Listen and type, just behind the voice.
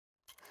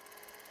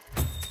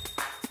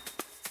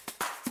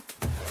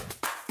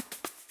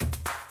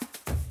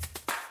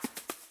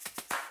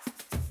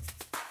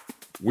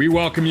We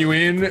welcome you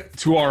in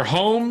to our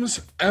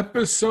homes,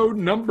 episode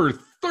number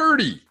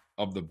 30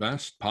 of the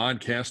best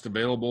podcast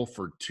available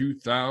for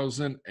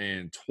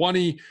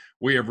 2020.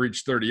 We have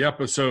reached 30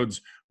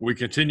 episodes. We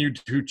continue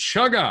to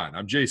chug on.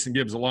 I'm Jason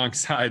Gibbs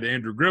alongside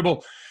Andrew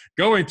Gribble,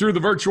 going through the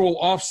virtual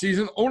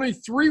offseason. Only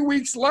 3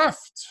 weeks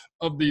left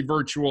of the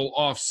virtual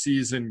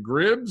offseason,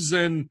 Gribs.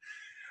 And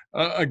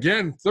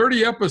again,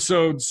 30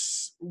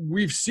 episodes.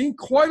 We've seen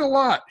quite a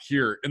lot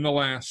here in the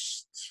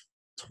last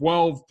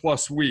 12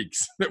 plus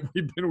weeks that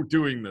we've been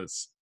doing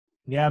this.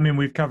 Yeah, I mean,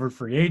 we've covered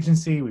free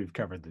agency, we've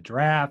covered the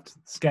draft,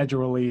 schedule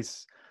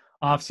release,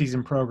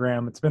 offseason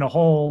program. It's been a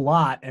whole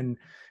lot, and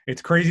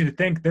it's crazy to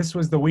think this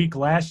was the week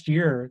last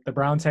year the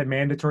Browns had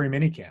mandatory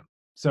minicamp.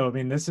 So, I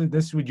mean, this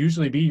would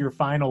usually be your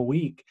final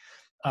week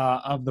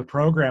of the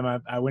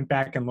program. I went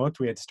back and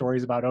looked. We had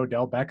stories about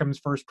Odell Beckham's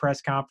first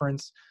press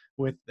conference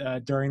with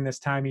during this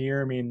time of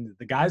year. I mean,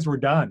 the guys were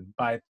done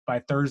by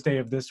Thursday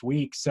of this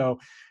week. So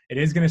it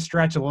is going to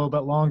stretch a little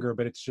bit longer,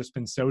 but it's just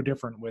been so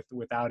different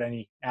without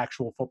any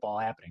actual football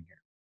happening here.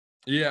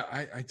 Yeah,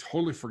 I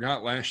totally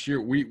forgot last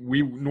year.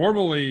 We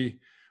normally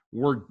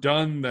were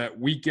done that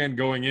week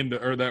going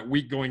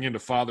into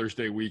Father's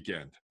Day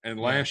weekend. And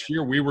last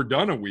year we were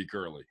done a week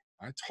early.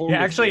 I totally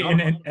actually,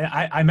 and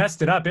I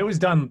messed it up. It was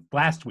done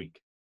last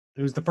week.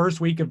 It was the first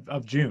week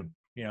of June.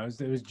 You know,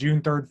 it was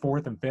June 3rd,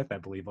 4th, and 5th, I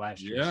believe,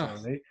 last year. Yeah.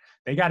 So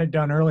they got it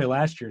done early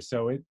last year.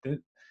 So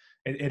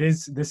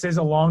this is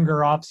a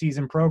longer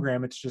off-season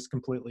program. It's just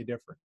completely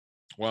different.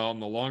 Well,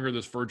 and the longer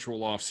this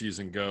virtual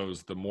offseason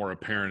goes, the more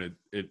apparent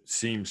it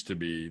seems to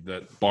be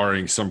that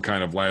barring some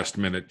kind of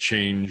last-minute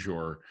change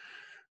or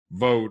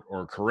vote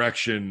or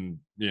correction,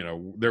 you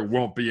know, there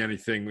won't be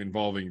anything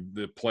involving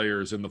the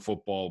players in the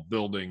football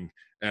building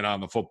and on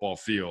the football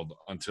field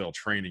until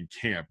training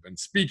camp. And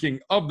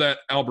speaking of that,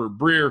 Albert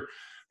Breer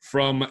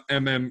from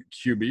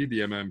MMQB, the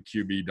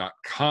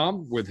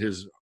mmqb.com, with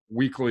his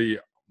weekly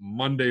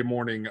Monday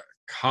morning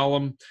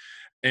column.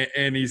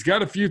 And he's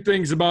got a few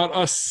things about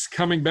us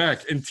coming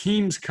back and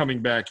teams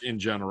coming back in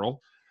general.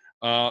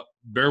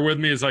 Bear with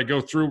me as I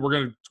go through.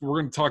 We're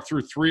going to talk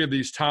through 3 of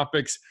these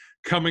topics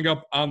coming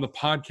up on the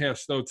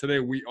podcast, though. Today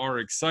we are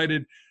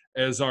excited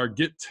as our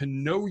Get to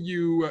Know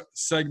You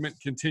segment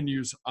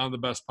continues on the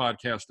best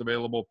podcast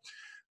available.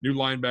 New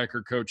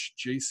linebacker coach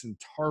Jason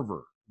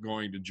Tarver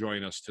going to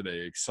join us today.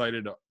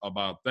 Excited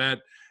about that.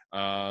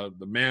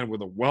 The man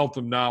with a wealth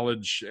of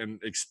knowledge and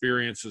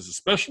experiences,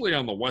 especially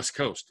on the West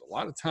Coast. A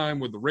lot of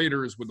time with the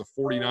Raiders, with the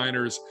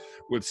 49ers,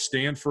 with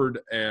Stanford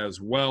as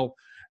well.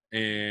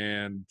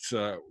 And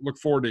look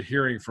forward to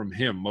hearing from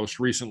him, most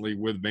recently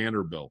with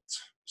Vanderbilt.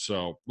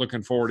 So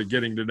looking forward to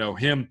getting to know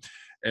him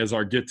as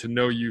our Get to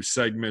Know You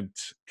segment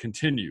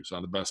continues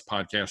on the best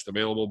podcast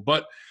available.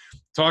 But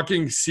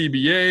talking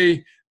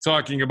CBA,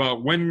 talking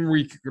about when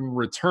we can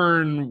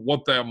return,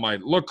 what that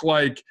might look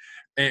like.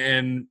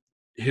 And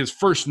his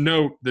first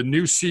note, the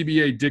new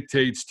CBA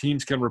dictates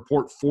teams can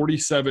report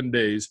 47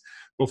 days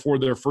before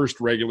their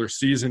first regular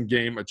season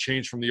game, a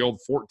change from the old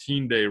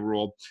 14-day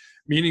rule,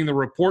 meaning the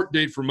report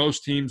date for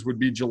most teams would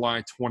be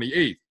July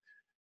 28th.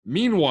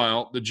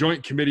 Meanwhile, the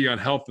Joint Committee on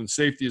Health and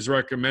Safety is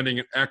recommending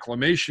an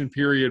acclimation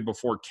period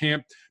before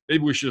camp.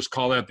 Maybe we should just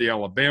call that the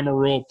Alabama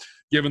rule,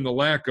 given the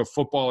lack of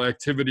football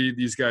activity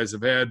these guys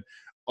have had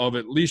of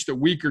at least a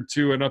week or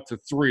 2 and up to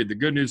 3. The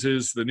good news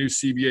is the new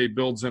CBA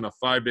builds in a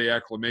 5-day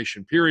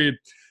acclimation period.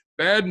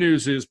 Bad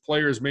news is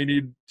players may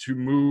need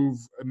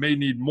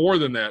more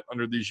than that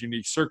under these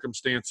unique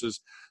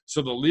circumstances.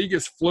 So the league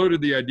has floated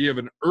the idea of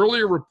an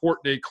earlier report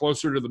date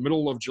closer to the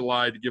middle of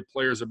July to give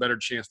players a better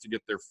chance to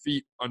get their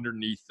feet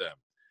underneath them.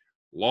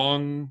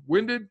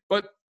 Long-winded,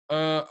 but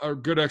a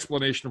good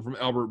explanation from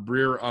Albert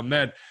Breer on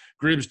that.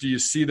 Gribbs, do you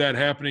see that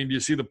happening? Do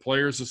you see the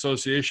Players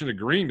Association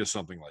agreeing to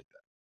something like that?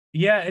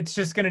 Yeah, it's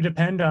just going to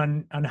depend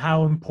on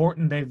how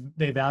important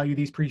they value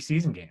these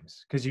preseason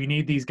games, because you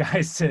need these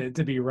guys to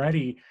be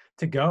ready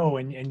to go,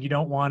 and you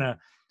don't want to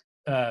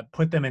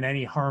put them in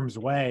any harm's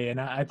way.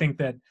 And I think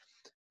that,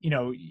 you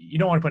know, you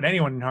don't want to put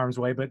anyone in harm's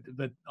way, but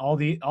all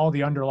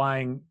the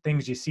underlying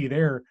things you see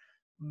there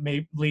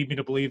may lead me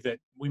to believe that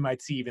we might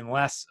see even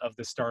less of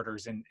the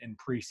starters in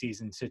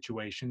preseason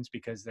situations,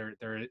 because there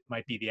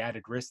might be the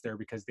added risk there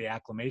because of the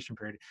acclimation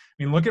period.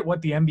 I mean, look at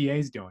what the NBA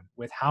is doing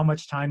with how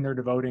much time they're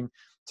devoting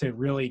to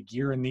really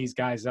gearing these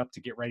guys up to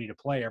get ready to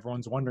play.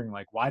 Everyone's wondering,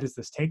 like, why does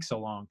this take so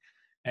long?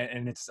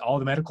 And it's all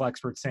the medical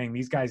experts saying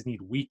these guys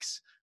need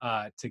weeks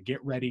to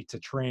get ready to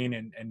train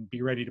and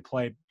be ready to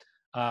play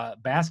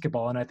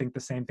basketball. And I think the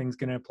same thing's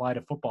going to apply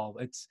to football.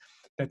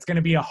 That's going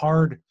to be a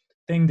hard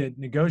thing to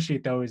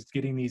negotiate, though, is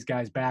getting these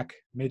guys back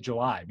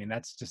mid-July. I mean,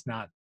 that's just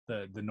not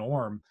the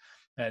norm,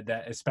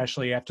 that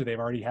especially after they've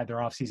already had their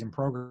offseason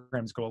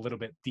programs go a little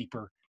bit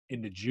deeper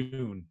into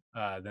June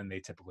than they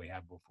typically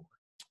have before.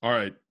 All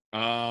right.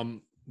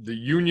 The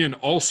union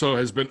also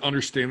has been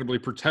understandably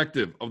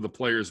protective of the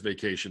players'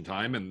 vacation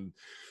time, and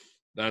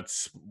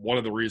that's one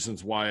of the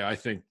reasons why I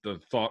think the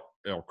thought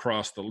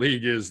across the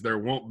league is there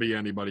won't be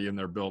anybody in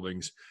their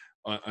buildings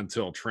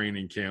until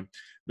training camp.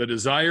 The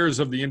desires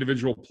of the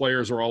individual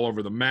players are all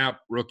over the map.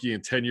 Rookie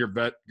and 10-year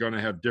vet going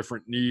to have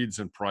different needs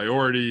and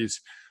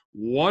priorities.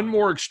 One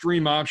more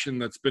extreme option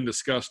that's been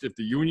discussed if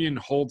the union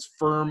holds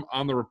firm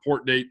on the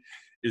report date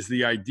is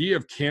the idea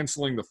of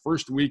canceling the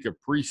first week of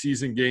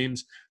preseason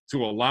games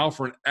to allow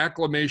for an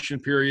acclimation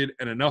period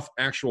and enough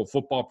actual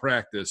football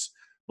practice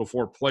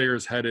before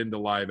players head into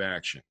live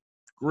action.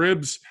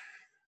 Gribbs,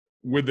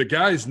 with the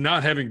guys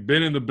not having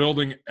been in the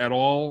building at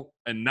all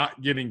and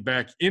not getting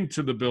back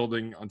into the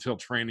building until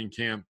training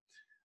camp,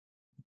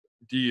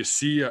 do you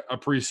see a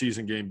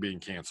preseason game being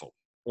canceled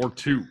or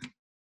two?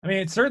 I mean,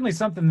 it's certainly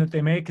something that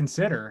they may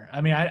consider.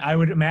 I mean, I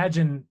would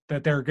imagine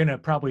that they're going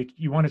to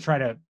you want to try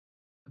to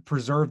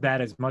preserve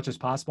that as much as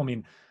possible. I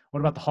mean,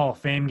 what about the Hall of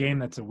Fame game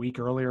that's a week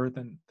earlier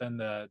than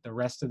the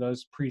rest of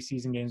those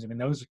preseason games? I mean,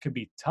 those could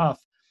be tough.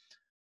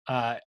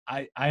 I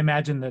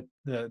imagine that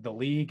the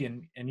league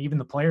and even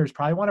the players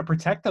probably want to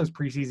protect those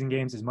preseason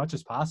games as much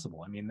as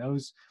possible. I mean,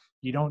 those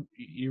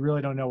you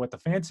really don't know what the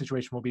fan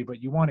situation will be, but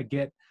you want to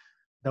get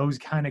those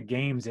kind of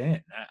games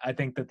in. I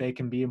think that they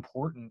can be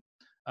important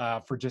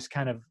for just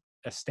kind of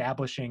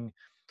establishing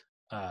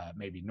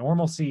maybe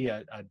normalcy,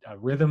 a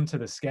rhythm to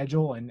the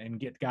schedule, and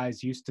get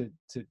guys used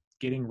to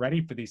getting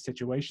ready for these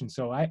situations.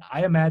 So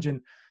I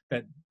imagine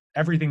that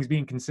everything's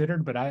being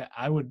considered, but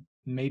I would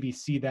maybe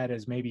see that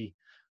as maybe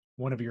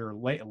one of your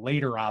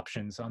later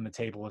options on the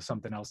table if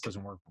something else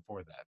doesn't work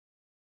before that.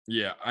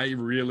 Yeah,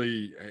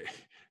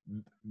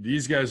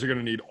 these guys are going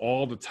to need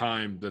all the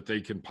time that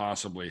they can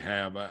possibly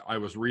have. I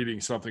was reading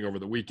something over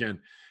the weekend.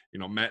 You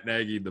know, Matt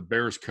Nagy, the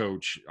Bears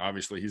coach,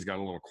 obviously he's got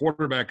a little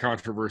quarterback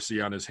controversy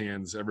on his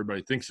hands.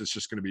 Everybody thinks it's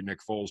just going to be Nick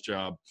Foles'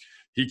 job.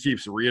 He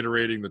keeps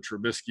reiterating that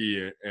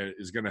Trubisky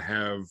is going to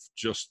have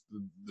just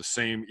the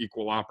same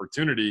equal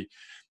opportunity.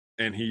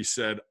 And he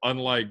said,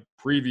 unlike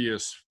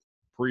previous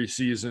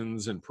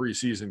preseasons and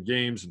preseason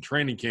games and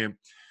training camp,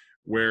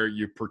 where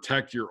you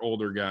protect your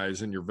older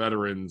guys and your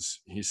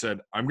veterans, he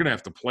said, I'm going to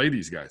have to play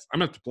these guys. I'm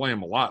going to have to play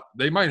them a lot.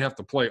 They might have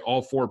to play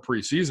all 4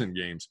 preseason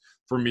games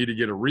for me to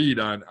get a read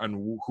on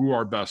who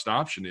our best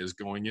option is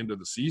going into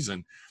the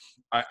season.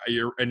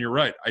 You're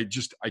right.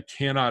 I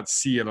cannot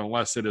see it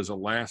unless it is a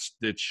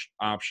last-ditch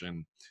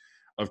option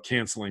of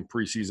canceling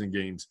preseason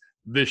games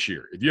this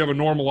year. If you have a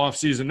normal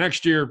offseason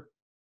next year,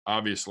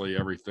 obviously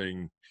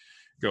everything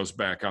goes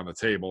back on the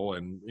table,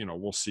 and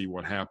we'll see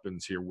what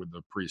happens here with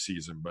the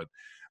preseason. But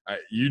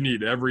you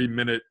need every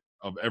minute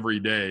of every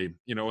day.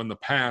 In the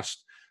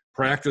past,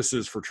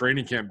 practices for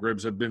training camp,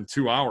 Gribbs, have been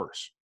 2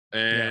 hours,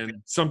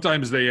 and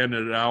sometimes they end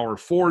at hour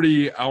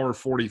 40, hour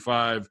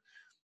 45.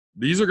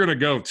 These are going to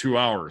go 2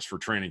 hours for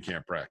training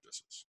camp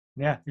practices.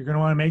 Yeah, you're going to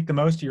want to make the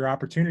most of your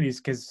opportunities,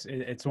 because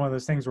it's one of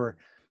those things where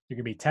you're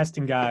going to be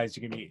testing guys.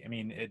 You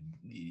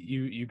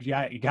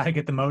got to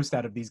get the most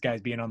out of these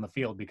guys being on the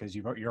field, because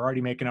you're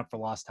already making up for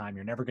lost time.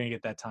 You're never going to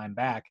get that time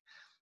back.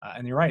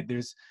 And you're right.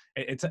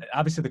 It's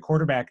obviously the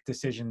quarterback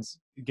decisions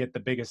get the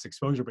biggest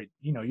exposure, but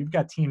you've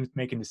got teams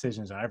making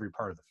decisions on every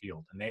part of the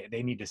field, and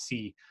they need to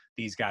see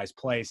these guys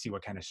play, see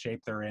what kind of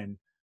shape they're in,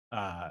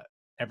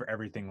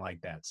 everything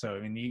like that. So I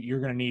mean, you're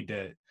going to need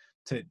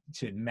to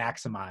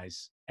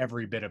maximize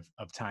every bit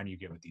of time you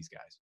get with these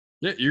guys.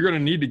 Yeah, you're going to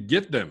need to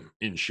get them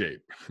in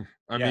shape.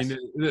 I Yes.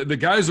 mean, the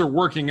guys are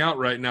working out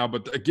right now,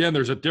 but again,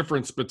 there's a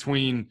difference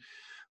between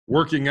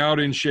working out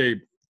in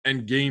shape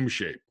and game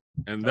shape.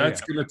 And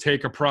that's going to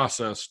take a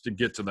process to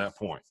get to that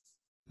point.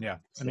 Yeah.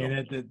 I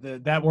mean,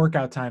 that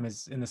workout time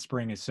is in the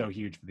spring is so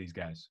huge for these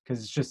guys,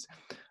 because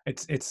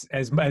it's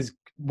as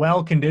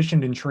well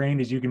conditioned and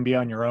trained as you can be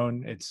on your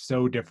own. It's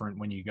so different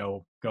when you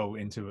go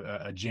into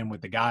a gym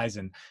with the guys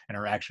and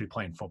are actually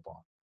playing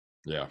football.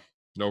 Yeah,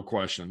 no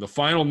question. The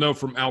final note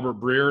from Albert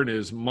Breer in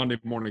his Monday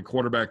morning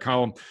quarterback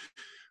column: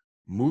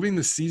 moving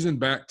the season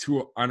back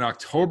to an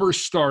October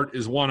start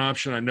is one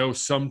option I know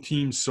some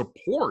teams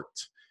support.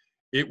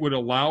 It would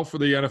allow for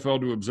the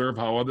NFL to observe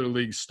how other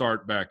leagues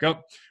start back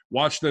up,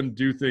 watch them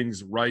do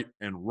things right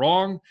and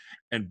wrong,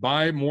 and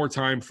buy more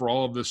time for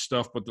all of this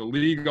stuff. But the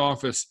league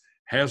office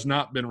has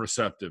not been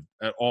receptive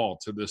at all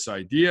to this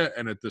idea.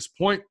 And at this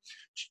point,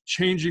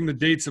 changing the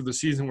dates of the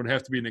season would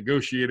have to be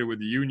negotiated with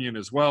the union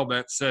as well.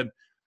 That said,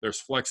 there's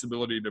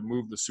flexibility to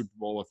move the Super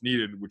Bowl if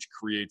needed, which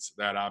creates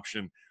that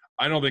option.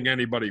 I don't think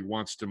anybody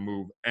wants to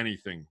move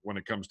anything when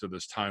it comes to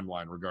this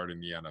timeline regarding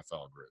the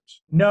NFL,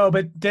 Gribbs. No,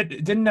 but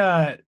didn't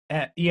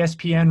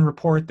ESPN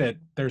report that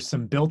there's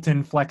some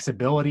built-in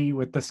flexibility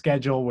with the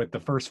schedule? With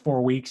the first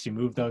 4 weeks, you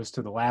move those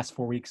to the last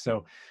 4 weeks.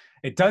 So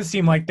it does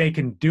seem like they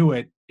can do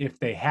it if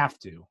they have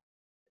to.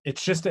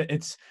 It's just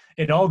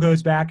it all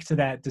goes back to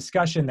that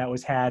discussion that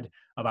was had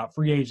about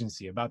free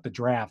agency, about the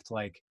draft.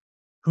 Like,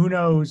 who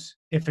knows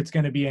if it's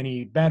going to be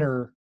any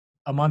better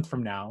a month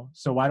from now?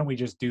 So why don't we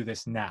just do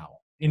this now?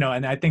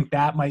 And I think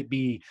that might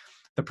be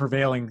the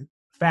prevailing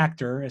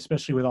factor,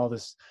 especially with all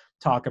this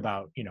talk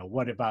about,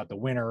 what about the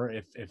winter?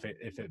 If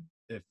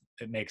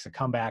it makes a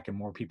comeback and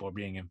more people are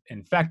being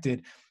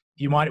infected,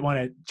 you might want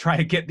to try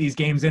to get these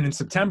games in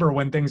September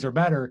when things are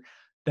better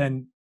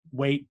than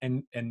wait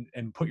and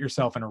put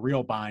yourself in a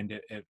real bind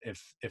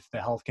if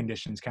the health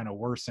conditions kind of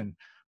worsen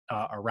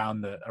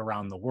around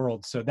the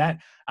world. So that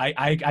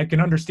I can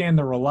understand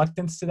the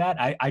reluctance to that.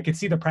 I could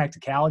see the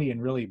practicality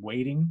in really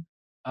waiting,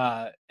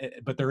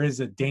 but there is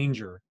a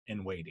danger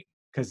in waiting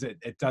because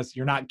it does.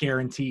 You're not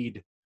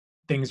guaranteed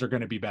things are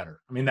going to be better.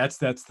 I mean, that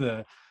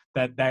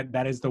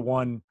is the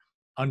one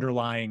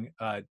underlying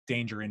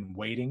danger in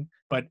waiting.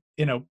 But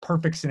in a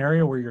perfect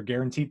scenario where you're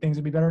guaranteed things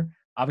would be better,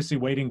 obviously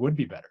waiting would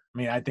be better. I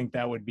mean, I think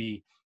that would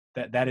be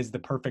that is the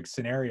perfect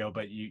scenario,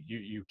 but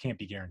you can't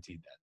be guaranteed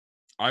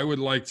that. I would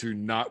like to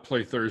not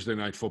play Thursday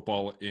night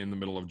football in the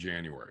middle of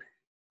January.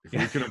 If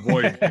we can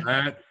avoid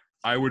that,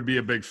 I would be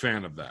a big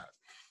fan of that.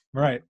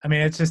 Right. I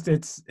mean, it's just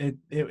it's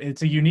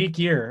a unique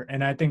year,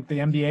 and I think the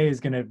NBA is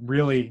going to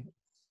really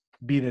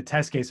be the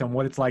test case on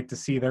what it's like to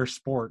see their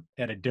sport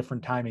at a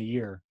different time of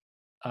year.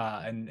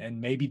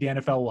 And maybe the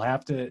NFL will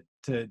have to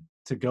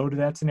go to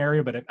that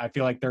scenario, but I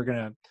feel like they're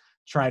going to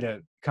try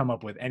to come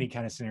up with any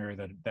kind of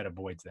scenario that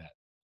avoids that.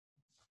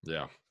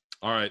 Yeah.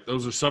 All right.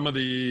 Those are some of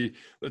the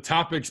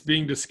topics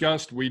being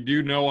discussed. We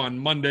do know on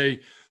Monday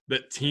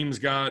that teams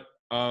got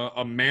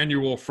a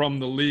manual from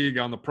the league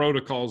on the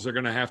protocols they're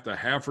going to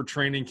have for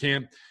training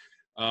camp.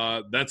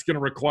 That's going to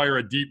require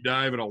a deep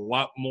dive and a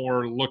lot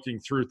more looking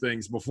through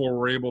things before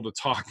we're able to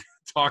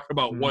talk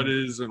about what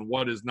is and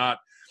what is not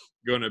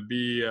going to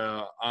be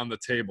on the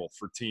table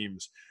for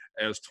teams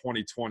as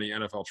 2020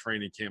 NFL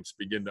training camps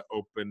begin to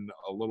open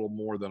a little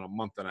more than a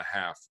month and a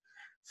half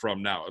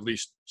from now, at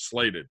least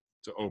slated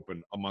to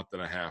open a month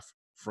and a half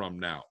from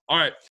now. All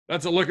right,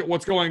 that's a look at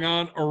what's going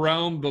on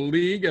around the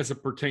league as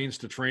it pertains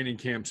to training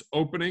camps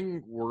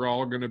opening. We're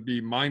all going to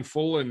be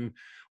mindful and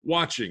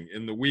watching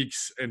in the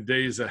weeks and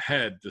days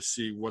ahead to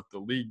see what the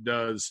league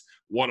does,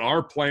 what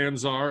our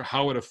plans are,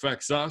 how it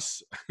affects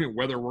us,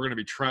 whether we're going to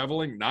be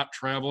traveling, not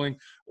traveling.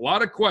 A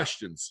lot of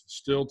questions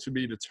still to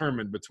be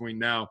determined between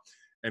now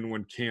and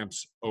when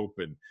camps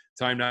open.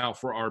 Time now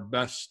for our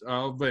best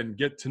of and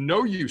get to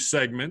know you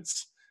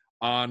segments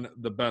on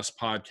the best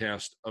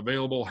podcast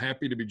available.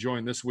 Happy to be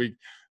joined this week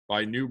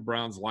by new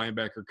Browns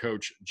linebacker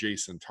coach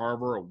Jason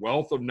Tarver, a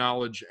wealth of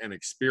knowledge and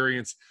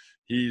experience.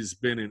 He's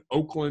been in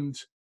Oakland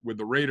with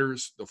the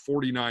Raiders, the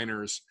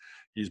 49ers.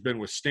 He's been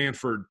with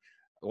Stanford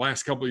the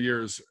last couple of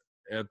years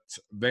at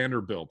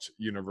Vanderbilt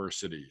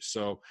University.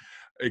 So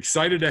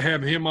excited to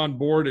have him on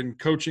board and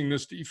coaching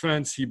this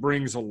defense. He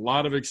brings a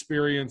lot of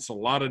experience, a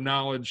lot of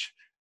knowledge,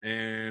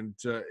 and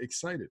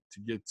excited to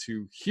get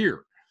to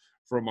hear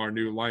from our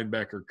new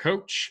linebacker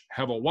coach.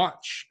 Have a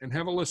watch and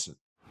have a listen.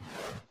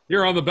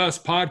 Here on the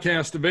best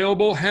podcast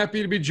available,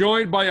 happy to be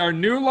joined by our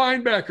new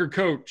linebacker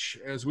coach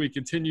as we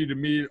continue to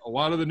meet a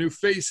lot of the new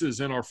faces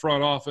in our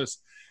front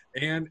office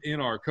and in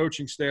our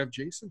coaching staff.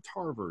 Jason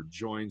Tarver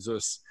joins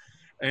us.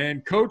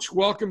 And Coach,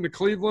 welcome to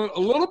Cleveland. A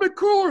little bit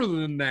cooler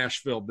than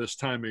Nashville this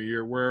time of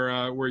year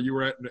where you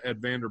were at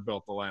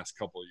Vanderbilt the last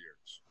couple of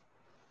years.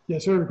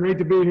 Yes, sir. Great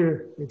to be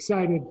here.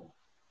 Excited.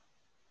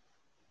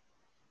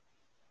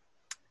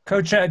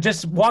 Coach,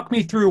 just walk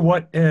me through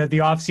what the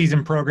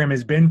offseason program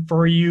has been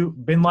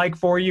like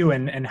for you,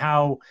 and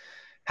how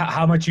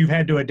much you've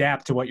had to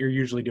adapt to what you're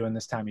usually doing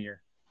this time of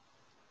year.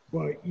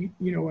 Well, you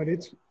know what?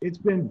 It's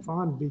been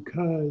fun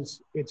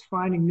because it's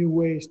finding new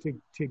ways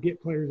to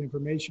get players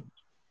information.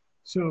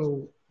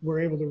 So we're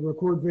able to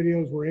record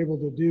videos. We're able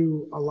to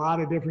do a lot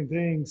of different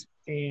things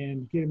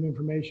and get them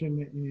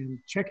information and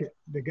check it.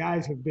 The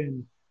guys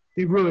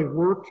they've really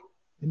worked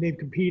and they've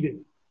competed.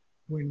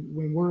 When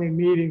we're in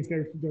meetings,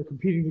 they're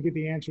competing to get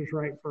the answers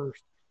right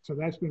first. So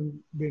that's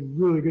been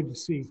really good to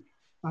see.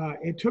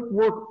 It took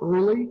work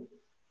early,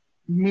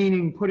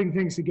 meaning putting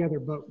things together,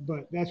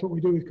 but that's what we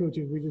do as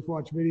coaches. We just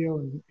watch video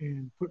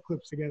and put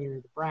clips together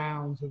of the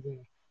Browns, of the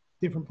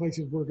different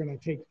places we're going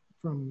to take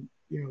from,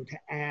 to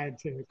add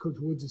to Coach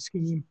Woods'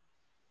 scheme.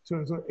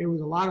 So it was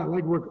a lot of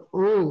legwork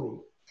early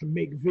to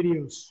make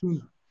videos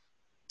sooner.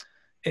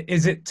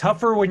 Is it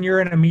tougher when you're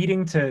in a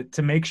meeting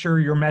to make sure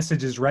your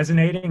message is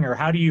resonating, or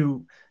how do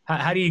you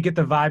get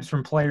the vibes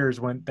from players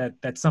when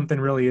that something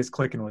really is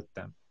clicking with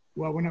them?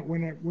 Well,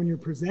 when you're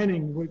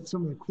presenting, what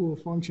some of the cool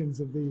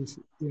functions of these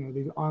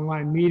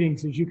online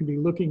meetings is you can be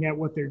looking at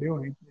what they're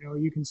doing.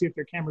 You can see if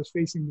their camera's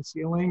facing the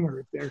ceiling,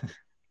 or if they're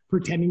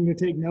pretending to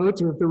take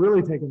notes, or if they're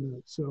really taking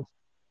notes. So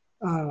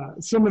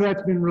some of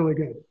that's been really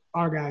good.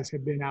 Our guys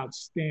have been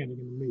outstanding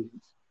in the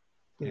meetings.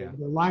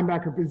 The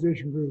linebacker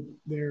position group,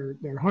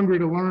 they're hungry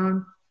to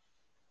learn,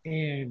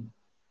 and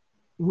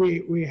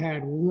we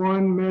had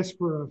one miss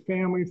for a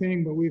family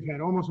thing, but we've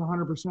had almost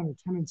 100%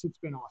 attendance. It's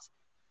been awesome.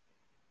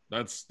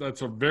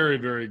 That's a very,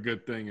 very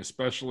good thing,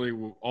 especially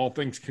all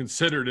things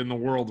considered in the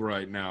world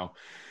right now.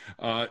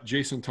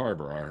 Jason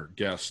Tarver, our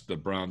guest, the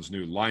Browns'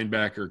 new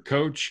linebacker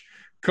coach.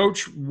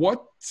 Coach,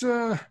 what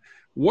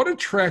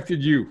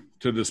attracted you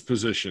to this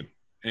position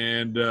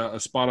and a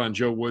spot on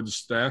Joe Woods'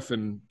 staff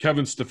and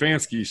Kevin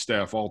Stefanski's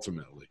staff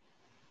ultimately?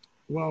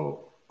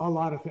 Well, a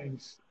lot of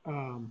things.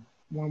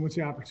 One was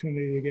the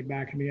opportunity to get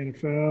back in the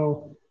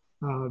NFL.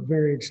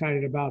 Very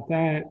excited about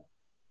that.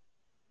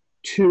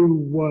 Two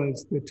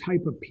was the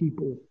type of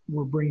people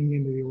we're bringing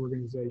into the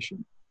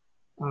organization.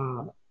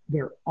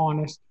 They're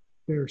honest,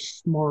 they're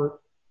smart.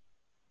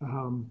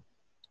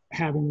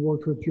 Having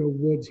worked with Joe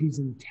Woods, he's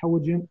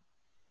intelligent,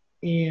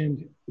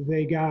 and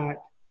they got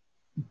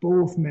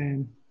both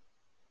men,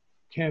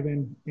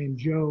 Kevin and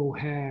Joe,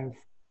 have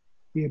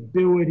the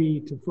ability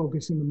to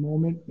focus in the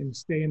moment and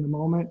stay in the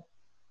moment.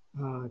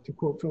 To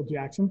quote Phil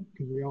Jackson,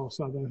 because we all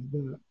saw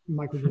the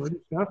Michael Jordan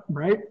stuff,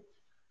 right?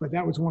 But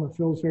that was one of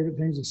Phil's favorite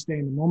things, is stay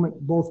in the moment.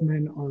 Both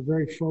men are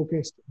very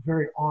focused,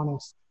 very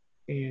honest,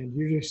 and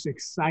you're just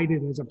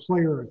excited as a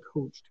player or a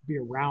coach to be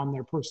around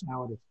their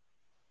personality.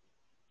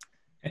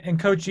 And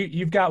Coach,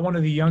 you've got one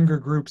of the younger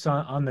groups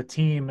on the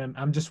team, and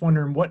I'm just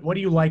wondering what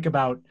do you like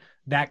about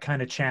that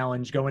kind of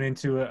challenge, going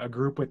into a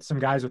group with some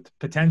guys with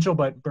potential,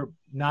 but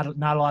not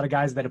a lot of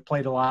guys that have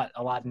played a lot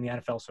in the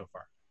NFL so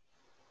far?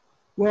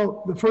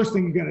 Well, the first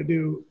thing you got to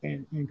do,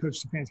 and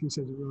Coach Stefanski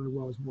says it really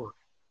well, is work.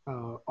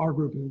 Our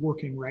group is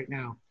working right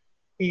now,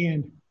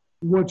 and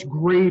what's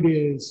great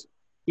is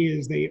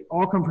they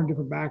all come from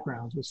different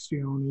backgrounds, with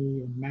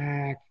Sione and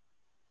Mac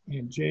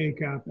and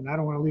Jacob, and I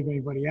don't want to leave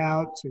anybody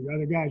out, so the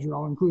other guys are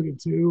all included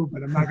too,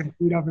 but I'm not going to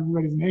read off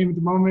everybody's name at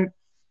the moment.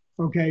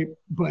 Okay,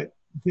 but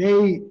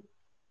they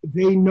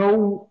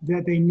know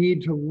that they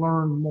need to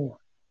learn more,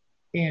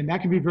 and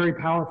that can be very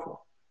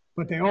powerful,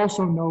 but they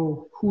also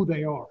know who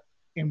they are,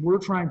 and we're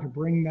trying to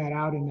bring that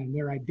out in them,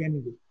 their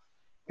identity.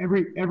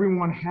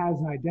 Everyone has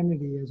an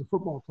identity as a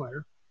football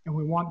player, and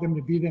we want them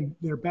to be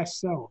their best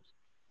selves,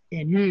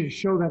 and you need to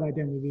show that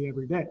identity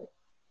every day.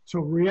 So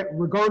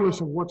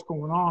regardless of what's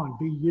going on,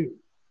 be you.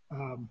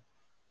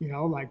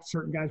 Like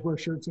certain guys wear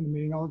shirts in the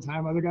meeting all the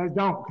time. Other guys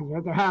don't, because they're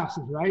at their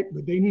houses, right?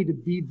 But they need to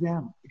be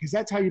them, because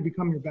that's how you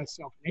become your best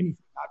self in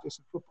anything, not just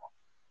in football.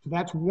 So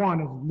that's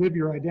one, is live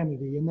your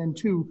identity. And then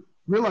two,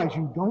 realize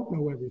you don't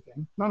know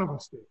everything. None of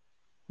us do.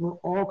 We're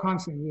all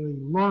constantly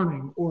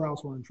learning, or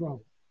else we're in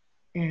trouble.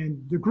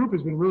 And the group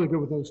has been really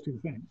good with those two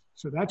things.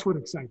 So that's what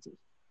excites us.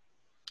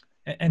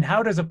 And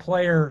how does a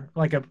player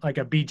like a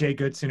BJ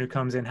Goodson who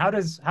comes in, how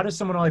does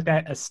someone like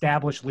that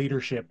establish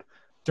leadership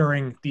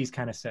during these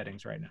kind of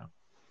settings right now?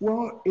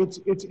 Well, it's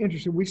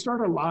interesting. We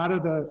start a lot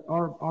of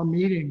our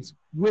meetings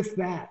with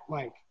that,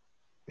 like,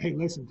 hey,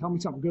 listen, tell me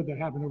something good that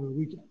happened over the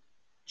weekend.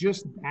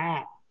 Just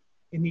that,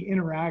 and the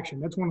interaction.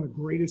 That's one of the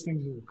greatest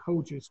things as a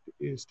coach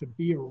is to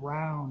be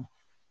around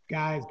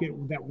guys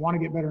that want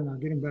to get better and are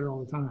getting better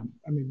all the time.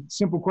 I mean,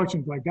 simple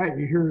questions like that,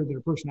 you hear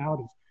their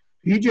personalities.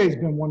 BJ's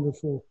been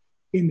wonderful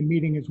in the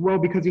meeting as well,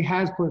 because he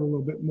has played a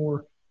little bit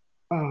more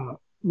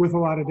with a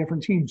lot of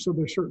different teams. So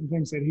there's certain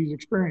things that he's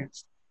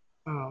experienced.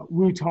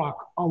 We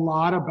talk a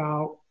lot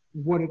about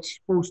what it's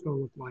supposed to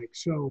look like.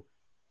 So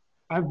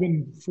I've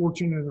been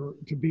fortunate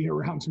to be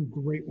around some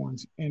great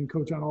ones and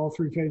coach on all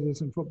three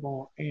phases in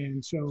football.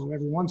 And so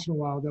every once in a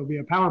while, there'll be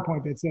a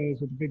PowerPoint that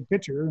says, with a big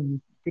picture, and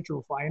the picture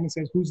will fly in and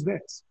says, who's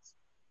this?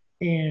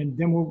 And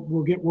then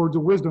we'll get words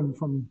of wisdom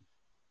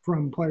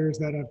from players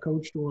that I've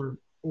coached, or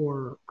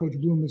Coach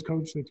Bloom is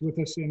coach that's with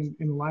us in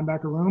the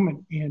linebacker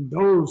room. And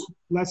those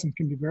lessons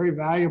can be very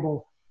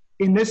valuable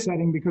in this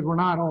setting, because we're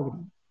not all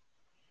together.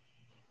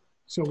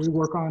 So we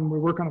work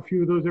on a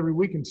few of those every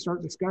week and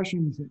start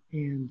discussions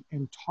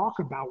and talk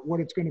about what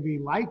it's going to be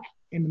like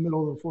in the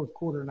middle of the fourth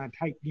quarter in a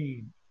tight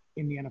game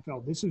in the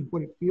NFL. This is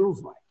what it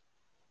feels like,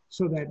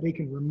 so that they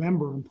can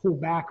remember and pull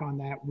back on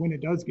that when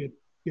it does get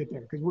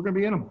there, because we're going to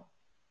be in them.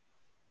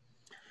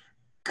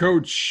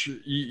 Coach,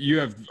 you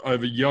have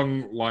a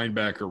young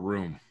linebacker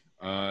room,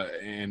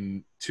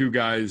 and two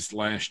guys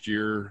last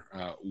year,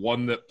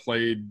 one that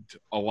played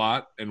a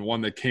lot and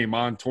one that came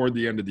on toward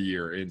the end of the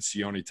year, in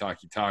Sione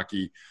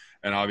Takitaki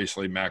and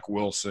obviously Mac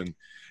Wilson.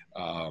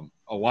 A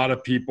lot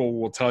of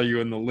people will tell you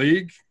in the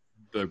league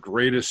the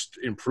greatest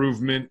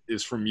improvement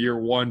is from year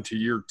one to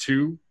year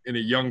two in a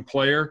young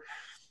player.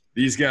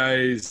 These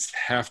guys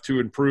have to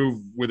improve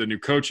with a new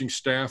coaching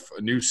staff,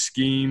 a new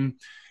scheme,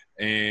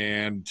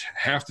 and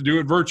have to do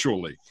it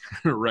virtually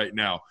right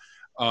now.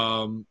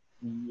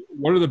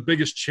 What are the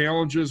biggest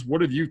challenges?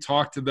 What have you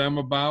talked to them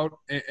about?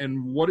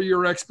 And what are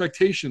your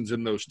expectations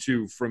in those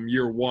two from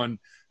year one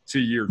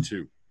to year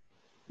two?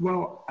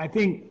 Well, I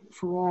think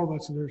for all of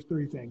us, there's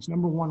three things.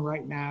 Number one,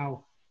 right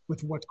now,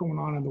 with what's going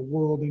on in the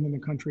world and in the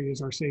country,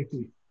 is our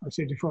safety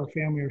for our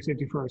family, our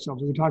safety for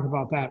ourselves. We talk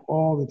about that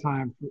all the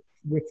time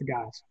with the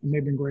guys, and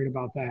they've been great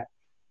about that.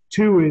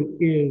 Two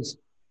is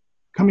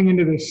coming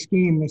into this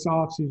scheme this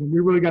offseason,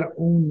 we really got to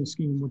own the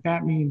scheme. What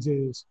that means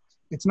is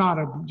it's not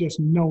just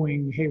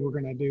knowing, hey, we're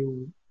going to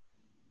do,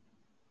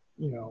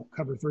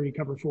 cover 3,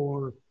 cover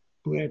 4,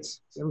 blitz.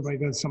 Everybody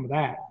does some of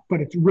that,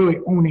 but it's really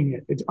owning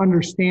it. It's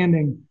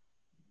understanding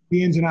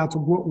the ins and outs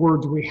of what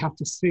words we have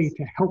to say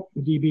to help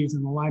the DBs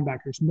and the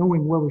linebackers,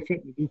 knowing where we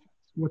fit in the defense.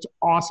 What's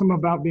awesome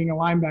about being a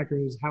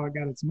linebacker is how it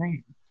got its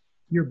name.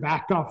 You're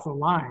backed off the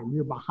line.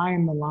 You're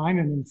behind the line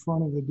and in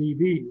front of the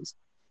DBs.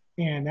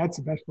 And that's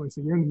the best place.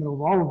 You're in the middle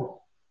of all of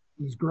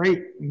it. It's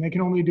great. And they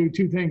can only do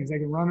two things. They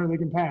can run or they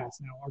can pass.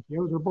 Now,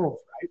 RPOs are both,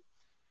 right?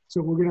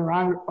 So we'll get our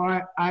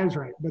eyes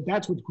right. But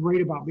that's what's great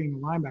about being a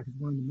linebacker.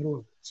 We're in the middle of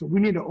it. So we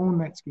need to own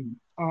that scheme.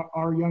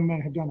 Our young men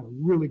have done a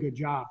really good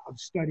job of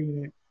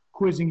studying it,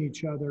 quizzing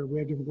each other. We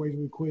have different ways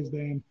we quiz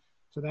them.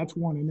 So that's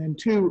one. And then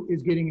two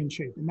is getting in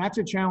shape. And that's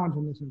a challenge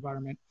in this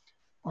environment.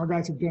 Our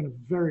guys have done a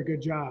very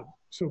good job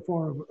so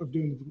far of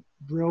doing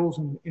drills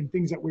and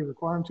things that we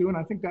require them to. And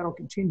I think that'll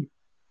continue.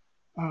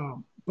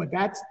 But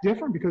that's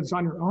different because it's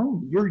on your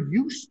own. You're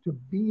used to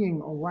being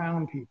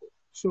around people.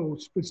 So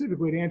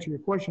specifically to answer your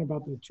question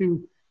about the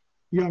two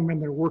young men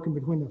that are working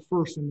between their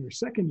first and their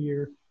second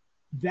year,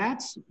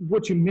 that's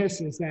what you miss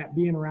is that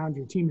being around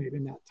your teammate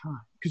in that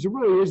time. Because it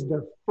really is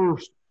their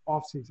first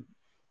offseason.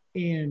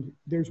 And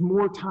there's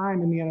more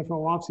time in the NFL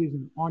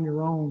offseason on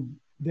your own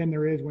than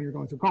there is when you're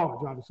going through college,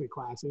 obviously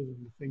classes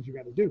and the things you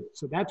got to do.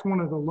 So that's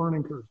one of the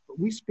learning curves. But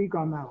we speak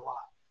on that a lot.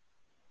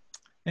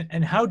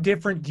 And how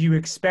different do you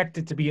expect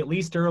it to be, at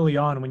least early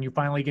on, when you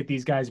finally get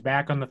these guys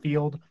back on the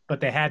field,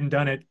 but they hadn't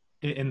done it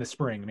in the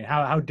spring? I mean,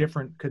 how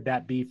different could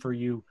that be for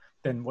you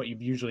than what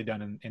you've usually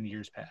done in the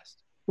years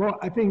past? Well,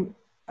 I think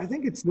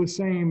it's the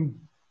same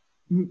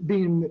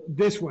being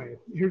this way.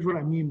 Here's what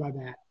I mean by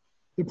that.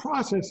 The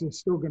process is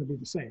still going to be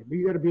the same, but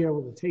you got to be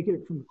able to take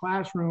it from the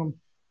classroom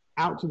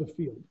out to the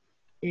field.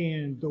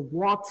 And the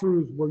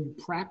walkthroughs where you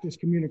practice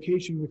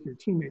communication with your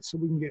teammates so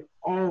we can get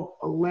all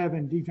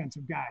 11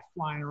 defensive guys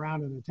flying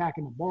around and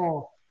attacking the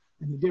ball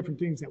and the different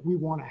things that we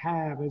want to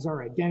have as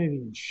our identity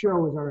and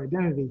show as our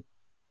identity,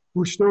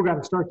 we're still got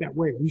to start that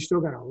way. We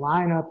still got to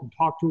line up and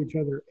talk to each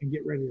other and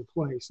get ready to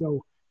play.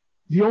 So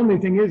the only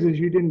thing is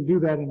you didn't do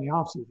that in the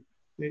offseason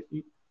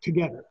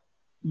together.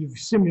 You've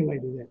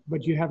simulated it,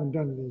 but you haven't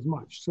done it as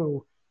much.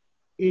 So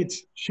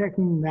it's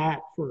checking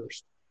that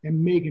first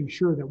and making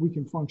sure that we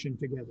can function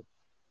together.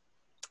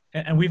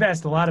 And we've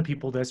asked a lot of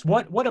people this.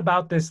 What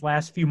about this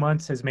last few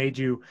months has made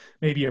you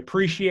maybe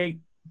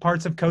appreciate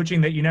parts of coaching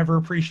that you never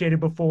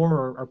appreciated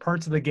before, or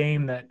parts of the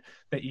game that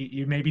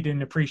you maybe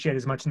didn't appreciate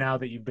as much now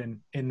that you've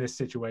been in this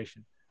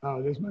situation?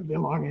 Oh, this might be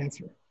a long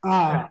answer.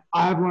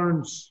 I've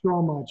learned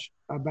so much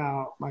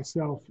about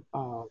myself,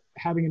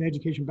 having an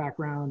education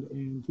background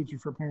and teaching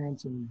for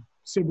parents and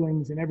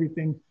siblings and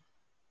everything.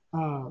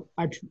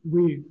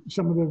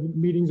 Some of the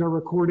meetings are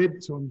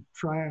recorded, so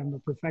I'm a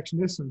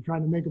perfectionist. So I'm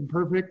trying to make them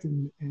perfect.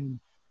 And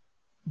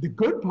the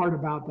good part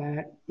about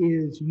that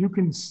is you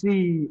can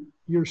see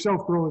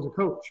yourself grow as a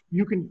coach.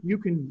 You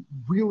can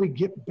really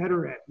get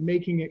better at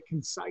making it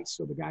concise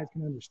so the guys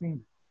can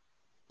understand it.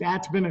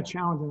 That's been a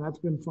challenge, and that's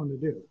been fun to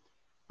do.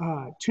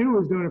 Two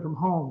is doing it from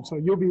home. So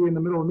you'll be in the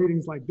middle of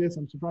meetings like this.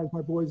 I'm surprised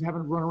my boys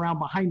haven't run around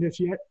behind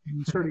us yet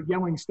and started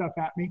yelling stuff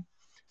at me.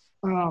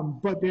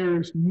 But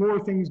there's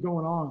more things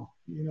going on,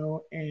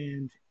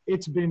 and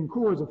it's been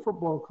cool as a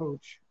football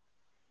coach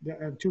that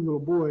I have two little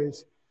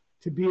boys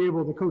to be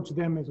able to coach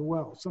them as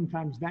well.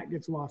 Sometimes that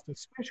gets lost,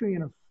 especially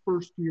in a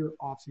first-year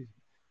offseason,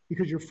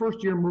 because your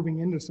first year moving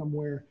into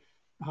somewhere,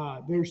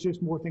 there's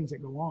just more things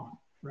that go on,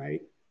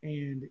 right?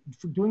 And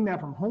for doing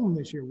that from home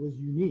this year was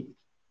unique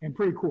and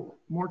pretty cool.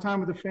 More time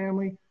with the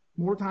family,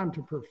 more time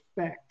to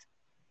perfect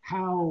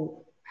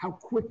how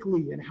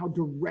quickly and how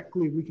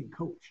directly we can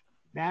coach.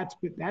 That's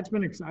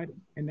been exciting,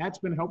 and that's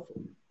been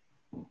helpful.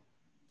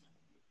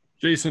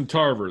 Jason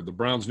Tarver, the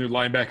Browns' new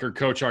linebacker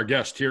coach, our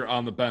guest here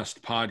on the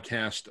Best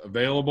Podcast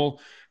available.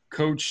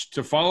 Coach,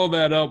 to follow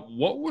that up,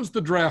 what was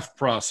the draft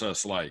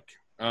process like?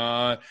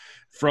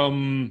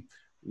 From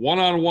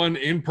one-on-one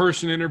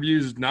in-person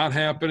interviews not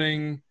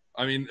happening,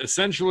 I mean,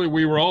 essentially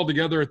we were all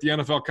together at the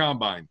NFL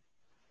Combine,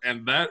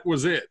 and that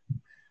was it.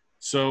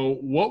 So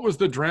what was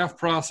the draft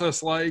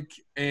process like?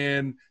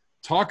 And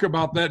talk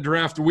about that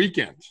draft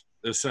weekend,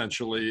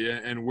 essentially,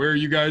 and where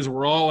you guys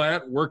were all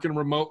at working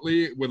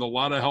remotely with a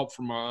lot of help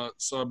from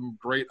some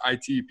great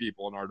IT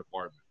people in our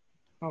department.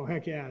 Oh,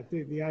 heck yeah.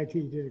 The IT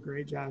did a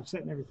great job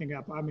setting everything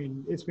up. I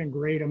mean, it's been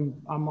great. I'm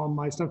on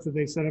my stuff that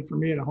they set up for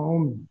me at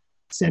home,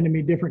 sending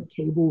me different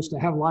cables to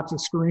have lots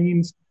of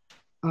screens.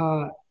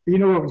 What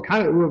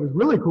was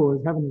really cool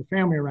is having the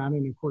family around,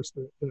 and of course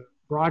the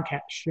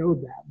broadcast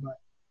showed that. But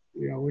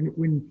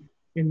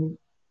when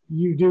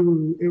you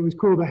do, it was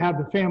cool to have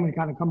the family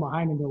kind of come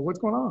behind and go, "What's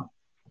going on?"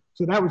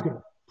 So that was good.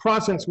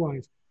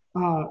 Process-wise,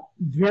 we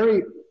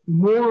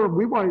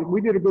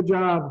did a good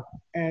job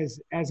as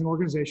an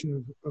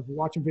organization of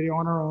watching video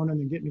on our own and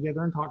then getting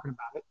together and talking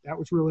about it. That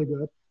was really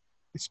good.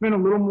 I spent a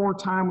little more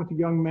time with the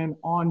young men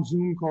on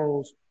Zoom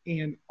calls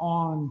and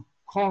on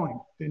calling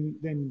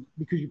than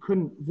because you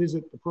couldn't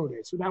visit the pro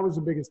day. So that was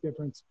the biggest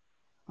difference.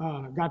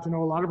 Got to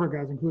know a lot of our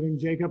guys, including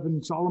Jacob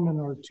and Solomon,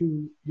 our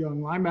two young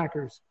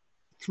linebackers,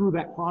 through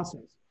that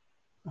process,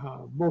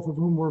 both of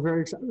whom we're very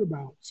excited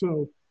about.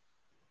 So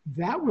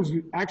that was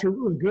actually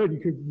really good. You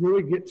could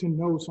really get to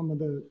know some of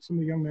the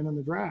young men in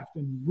the draft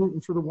and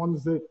rooting for the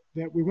ones that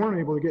we weren't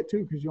able to get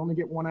to, because you only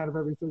get one out of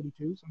every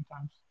 32.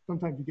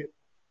 Sometimes you get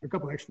a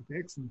couple extra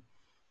picks, and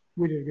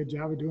we did a good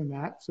job of doing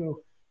that.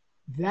 So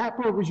that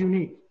part was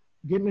unique,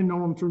 getting to know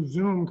them through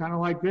Zoom, kind of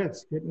like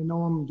this, getting to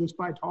know them just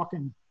by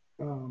talking.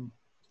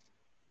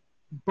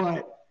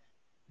 But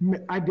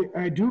I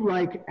do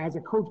like as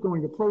a coach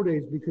going to pro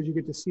days because you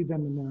get to see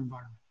them in their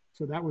environment.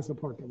 So that was the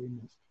part that we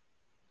missed.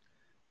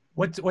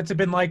 What's it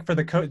been like for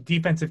the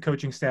defensive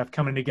coaching staff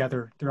coming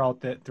together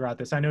throughout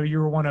this? I know you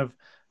were one of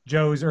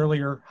Joe's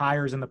earlier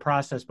hires in the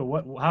process, but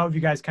how have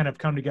you guys kind of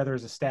come together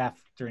as a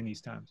staff during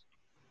these times?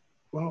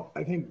 Well,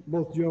 I think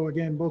both Joe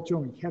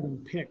and Kevin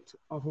picked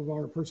off of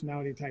our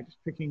personality types,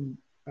 picking,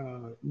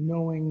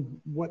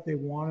 knowing what they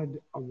wanted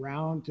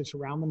around to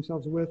surround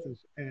themselves with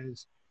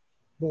as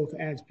both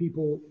as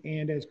people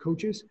and as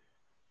coaches.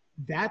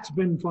 That's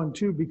been fun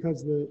too,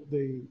 because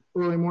the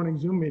early morning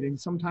Zoom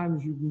meetings,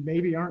 sometimes you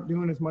maybe aren't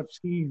doing as much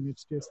scheme.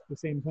 It's just the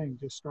same thing.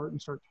 Just start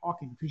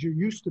talking, because you're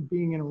used to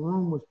being in a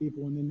room with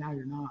people and then now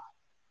you're not.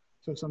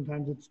 So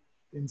sometimes it's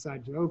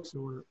inside jokes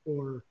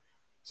or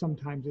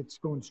sometimes it's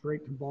going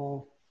straight to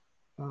ball.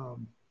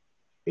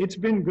 It's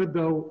been good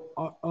though.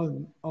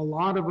 A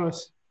lot of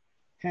us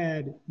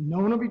had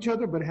known of each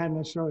other, but hadn't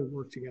necessarily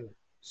worked together.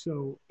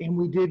 So, and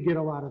we did get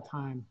a lot of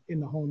time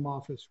in the home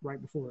office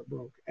right before it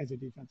broke as a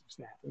defensive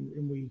staff.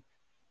 And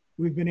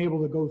we've been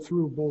able to go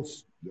through both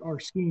our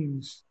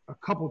schemes a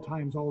couple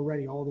times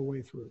already, all the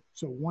way through.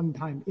 So one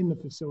time in the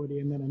facility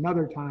and then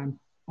another time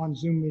on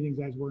Zoom meetings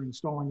as we're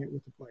installing it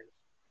with the players.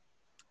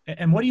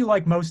 And what do you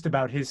like most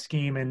about his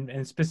scheme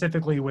and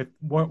specifically with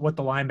what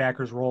the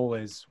linebacker's role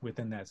is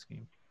within that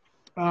scheme?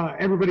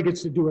 Everybody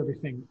gets to do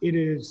everything. It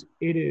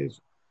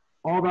is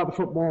all about the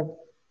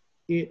football.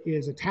 It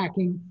is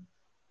attacking.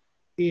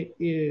 It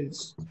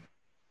is,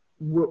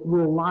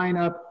 we'll line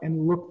up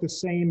and look the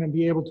same and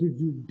be able to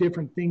do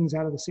different things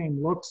out of the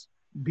same looks,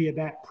 be it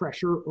that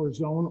pressure or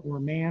zone or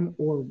man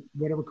or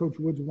whatever Coach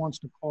Woods wants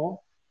to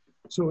call.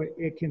 So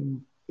it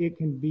can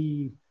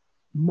be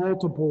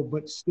multiple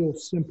but still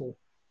simple,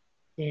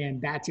 and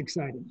that's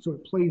exciting. So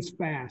it plays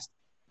fast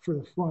for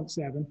the front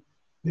seven.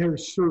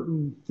 There's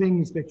certain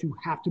things that you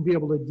have to be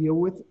able to deal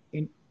with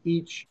in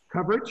each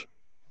coverage,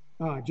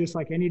 just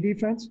like any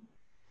defense.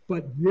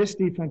 But this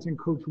defense and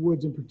Coach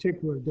Woods in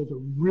particular does a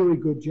really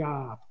good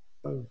job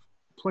of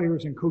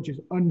players and coaches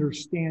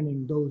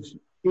understanding those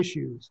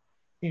issues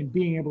and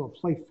being able to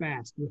play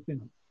fast within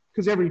them.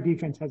 Because every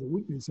defense has a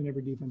weakness and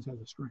every defense has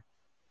a strength.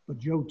 But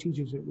Joe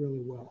teaches it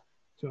really well.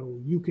 So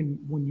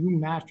when you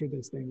master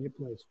this thing, it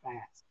plays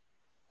fast.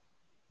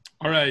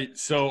 All right.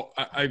 So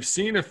I've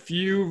seen a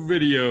few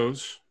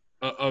videos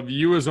of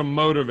you as a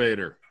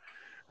motivator.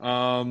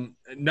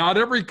 Not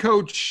every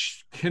coach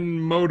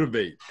can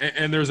motivate,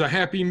 and there's a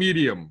happy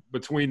medium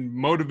between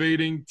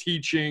motivating,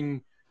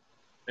 teaching,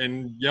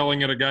 and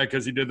yelling at a guy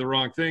because he did the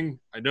wrong thing.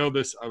 I know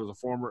this. I was a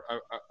former.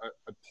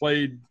 I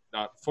played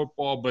not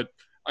football, but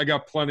I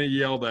got plenty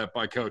yelled at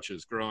by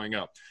coaches growing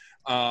up.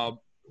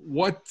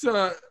 What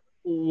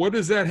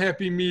is that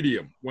happy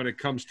medium when it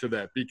comes to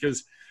that?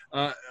 Because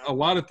a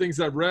lot of things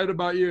I've read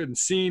about you and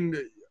seen,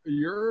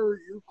 you're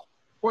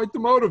quite the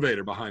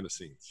motivator behind the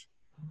scenes.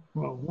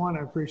 Well, one,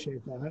 I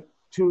appreciate that.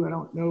 Two, I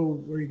don't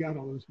know where you got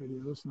all those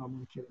videos. No, I'm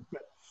not kidding.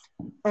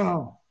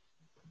 But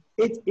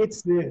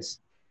it's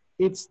this.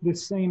 It's the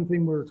same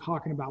thing we were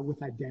talking about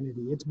with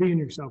identity. It's being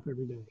yourself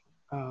every day.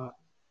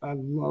 I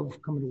love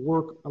coming to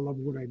work. I love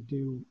what I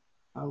do.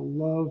 I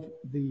love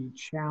the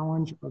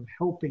challenge of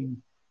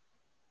helping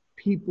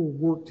people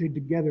work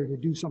together to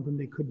do something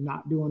they could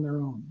not do on their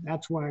own.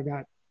 That's why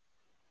I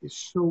is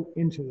so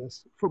into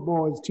this.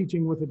 Football is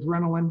teaching with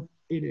adrenaline.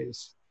 It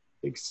is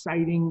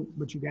exciting,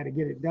 but you got to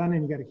get it done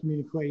and you got to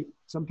communicate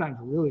sometimes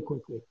really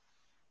quickly.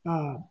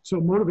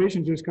 So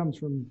motivation just comes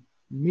from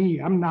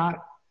me. I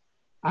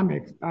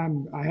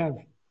have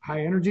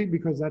high energy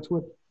because that's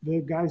what the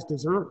guys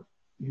deserve.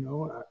 You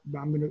know,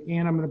 I'm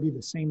gonna be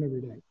the same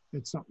every day.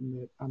 That's something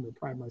that I'm gonna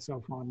pride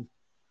myself on.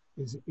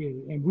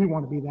 And we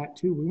want to be that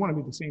too. We want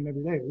to be the same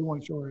every day. We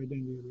want to show our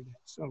identity every day.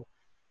 So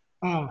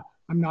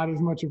I'm not as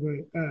much of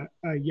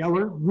a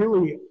yeller.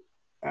 Really,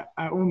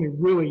 I only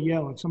really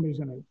yell if somebody's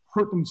going to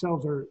hurt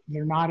themselves or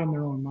they're not in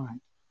their own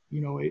mind.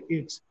 You know,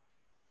 it's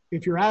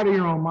if you're out of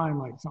your own mind,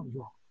 like something's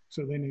wrong.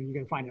 So then you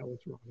got to find out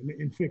what's wrong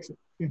and fix it,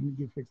 and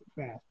you fix it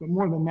fast. But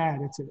more than that,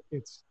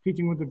 it's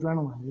teaching with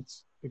adrenaline.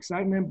 It's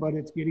excitement, but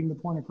it's getting the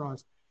point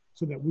across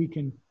so that we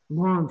can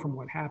learn from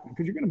what happened.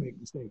 Because you're going to make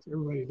mistakes.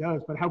 Everybody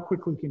does. But how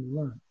quickly can you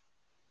learn?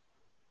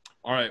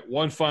 All right,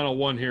 one final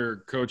one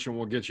here, Coach, and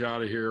we'll get you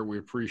out of here. We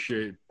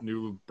appreciate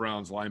new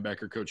Browns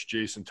linebacker coach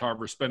Jason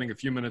Tarver spending a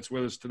few minutes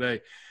with us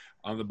today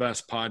on the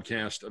best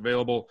podcast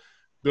available.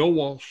 Bill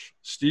Walsh,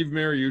 Steve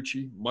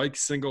Mariucci, Mike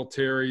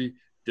Singletary,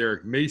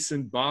 Derek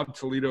Mason, Bob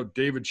Toledo,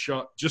 David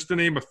Shaw, just to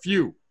name a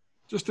few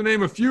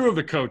of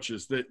the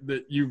coaches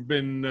that you've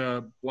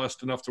been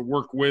blessed enough to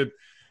work with.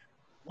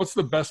 What's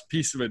the best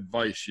piece of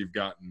advice you've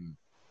gotten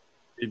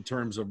in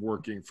terms of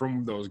working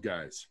from those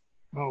guys?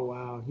 Oh,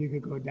 wow. You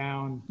could go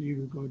down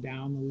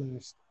the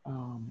list.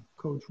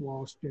 Coach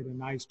Walsh did a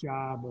nice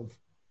job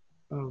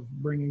of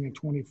bringing a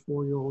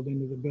 24-year-old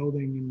into the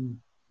building and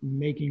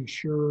making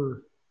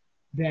sure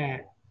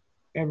that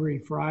every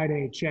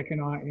Friday checking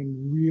on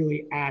and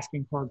really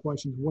asking hard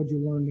questions. What'd you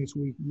learn this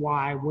week?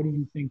 Why? What are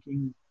you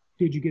thinking?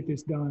 Did you get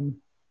this done?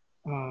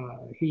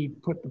 He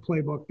put the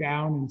playbook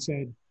down and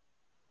said,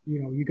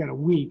 you got a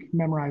week,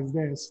 memorize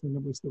this. And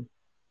it was the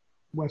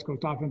West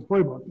Coast offense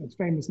playbook. That's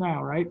famous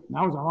now, right? And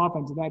I was on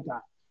offense at that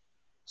time.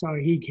 So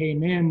he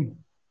came in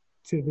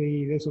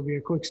this will be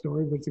a quick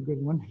story, but it's a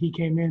good one. He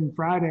came in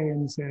Friday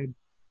and said,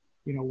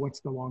 what's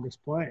the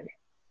longest play?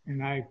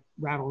 And I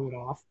rattled it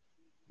off.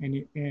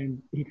 And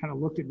he kind of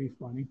looked at me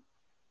funny.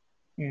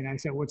 And I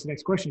said, what's the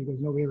next question? He goes,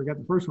 nobody ever got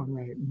the first one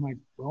right. I'm like,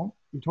 well,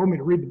 you told me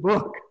to read the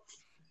book.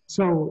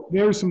 So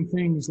there's some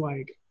things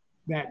like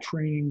that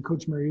training.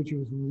 Coach Mariucci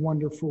was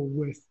wonderful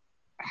with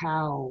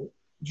how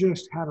to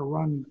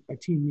run a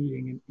team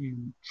meeting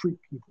and treat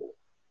people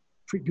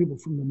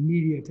from the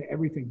media to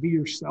everything. Be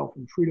yourself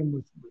and treat them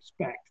with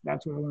respect.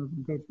 That's what I learned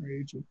from Coach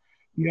Mariucci.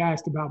 You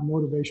asked about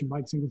motivation.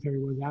 Mike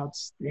Singletary was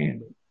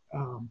outstanding.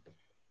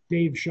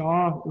 Dave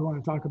Shaw, we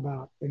want to talk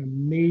about an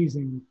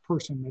amazing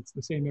person that's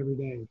the same every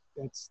day.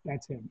 That's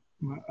him.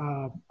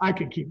 I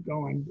could keep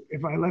going.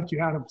 If I left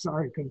you out, I'm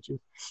sorry,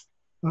 coaches.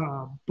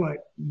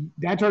 But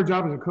that's our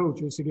job as a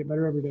coach, is to get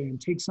better every day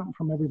and take something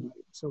from everybody.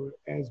 So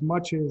as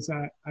much as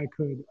I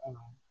could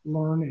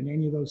learn in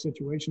any of those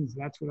situations,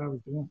 that's what I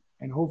was doing.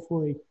 And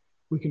hopefully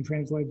we can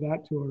translate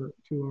that to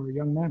our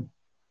young men.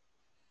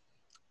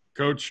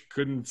 Coach,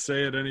 couldn't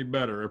say it any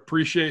better.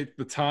 Appreciate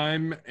the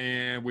time,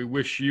 and we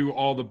wish you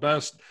all the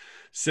best.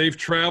 Safe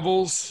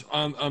travels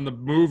on the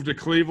move to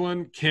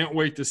Cleveland. Can't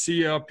wait to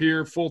see you up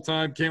here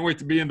full-time. Can't wait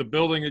to be in the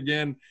building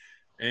again,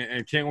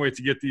 and can't wait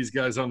to get these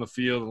guys on the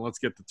field, and let's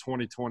get the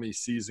 2020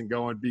 season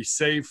going. Be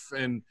safe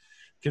and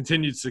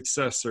continued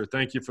success, sir.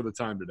 Thank you for the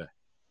time today.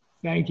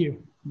 Thank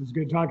you. It was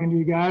good talking to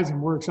you guys,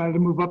 and we're excited to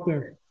move up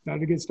there.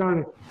 Excited to get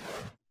started.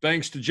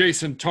 Thanks to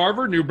Jason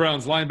Tarver, new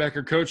Browns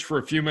linebacker coach, for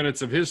a few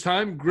minutes of his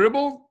time.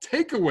 Gribble,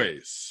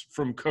 takeaways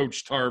from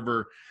Coach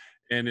Tarver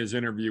and his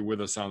interview with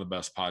us on the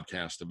best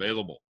podcast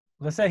available.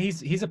 Let's say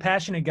he's a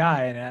passionate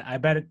guy, and I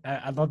bet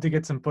I'd love to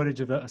get some footage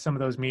of some of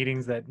those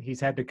meetings that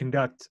he's had to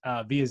conduct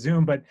via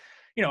Zoom. But,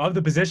 of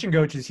the position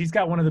coaches, he's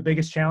got one of the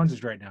biggest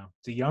challenges right now.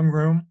 It's a young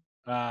room,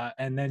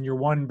 and then your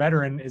one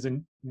veteran is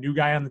a new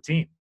guy on the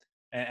team,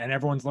 and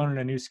everyone's learning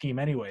a new scheme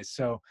anyways.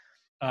 So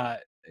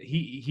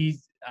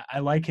I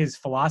like his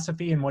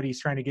philosophy and what he's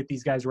trying to get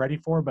these guys ready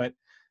for, but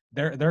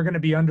they're going to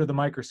be under the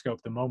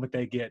microscope the moment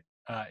they get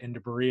into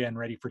Berea and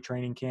ready for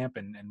training camp,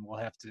 and we'll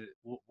have to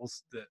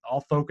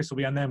all focus will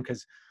be on them,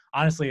 because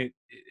honestly,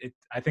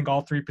 I think all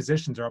three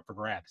positions are up for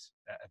grabs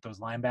at those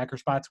linebacker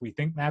spots. We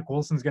think Mack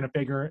Wilson's going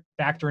to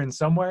factor in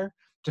somewhere,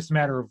 just a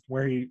matter of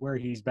where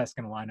he's best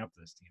going to line up for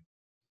this team.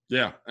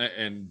 Yeah,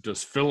 and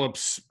does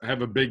Phillips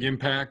have a big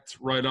impact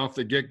right off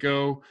the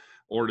get-go?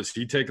 Or does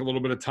he take a little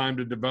bit of time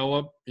to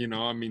develop?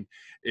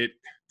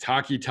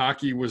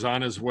 Taki was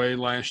on his way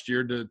last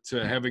year to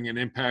having an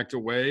impact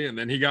away, and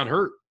then he got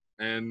hurt.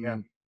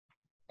 And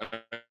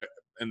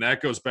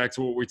that goes back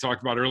to what we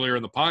talked about earlier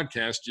in the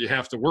podcast. You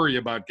have to worry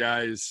about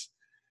guys,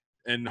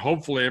 and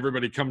hopefully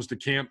everybody comes to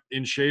camp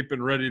in shape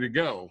and ready to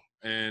go.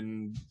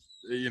 And,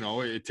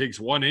 it takes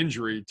one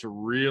injury to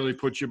really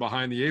put you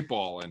behind the eight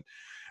ball. And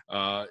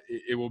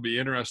it will be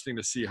interesting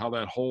to see how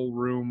that whole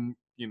room,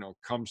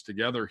 comes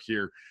together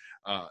here.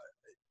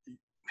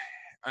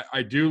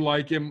 I do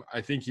like him. I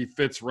think he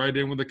fits right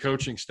in with the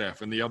coaching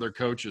staff and the other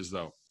coaches,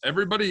 though.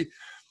 Everybody's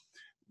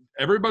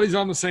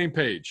on the same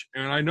page.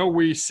 And I know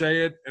we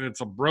say it, and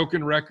it's a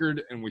broken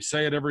record, and we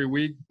say it every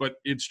week, but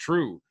it's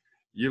true.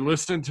 You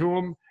listen to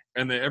them,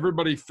 and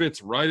everybody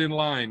fits right in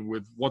line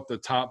with what the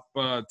top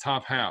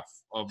half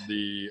of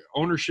the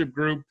ownership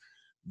group,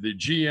 the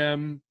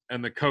GM,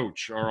 and the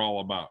coach are all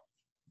about.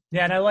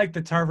 Yeah, and I like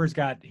that Tarver's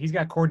got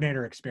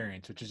coordinator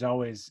experience, which is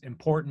always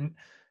important.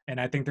 And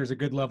I think there's a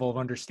good level of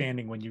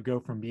understanding when you go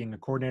from being a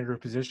coordinator to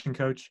position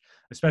coach,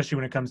 especially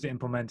when it comes to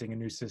implementing a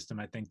new system.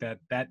 I think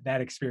that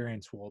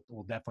experience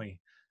will definitely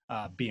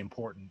be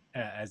important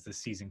as the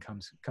season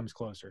comes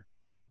closer.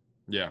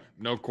 Yeah,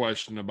 no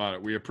question about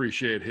it. We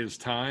appreciate his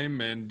time.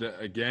 And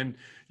again,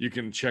 you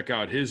can check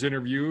out his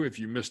interview if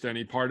you missed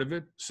any part of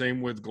it. Same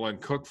with Glenn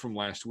Cook from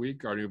last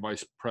week, our new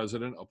vice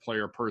president of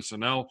player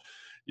personnel.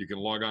 You can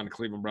log on to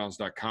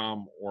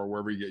clevelandbrowns.com or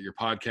wherever you get your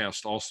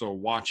podcast. Also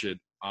watch it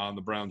on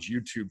the Browns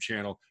YouTube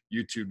channel,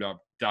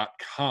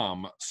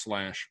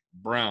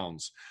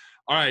 youtube.com/Browns.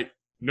 All right,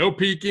 no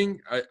peeking.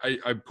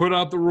 I put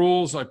out the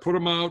rules. I put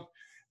them out,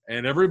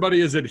 and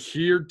everybody has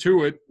adhered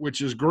to it,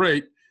 which is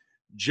great.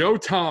 Joe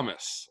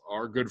Thomas,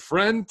 our good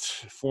friend,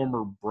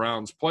 former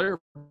Browns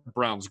player,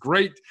 Browns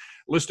great,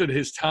 listed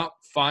his top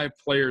 5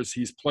 players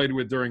he's played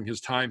with during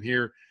his time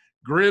here.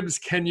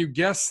 Gribbs, can you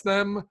guess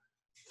them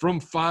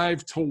from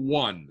 5 to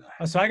 1?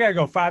 Oh, so I got to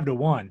go 5 to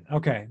 1.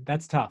 Okay,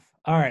 that's tough.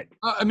 All right.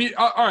 All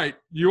right.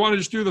 You want to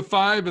just do the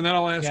 5, and then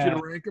I'll ask you to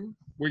rank them?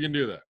 We can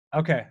do that.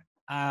 Okay.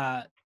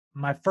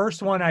 My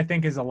first one I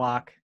think is a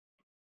lock,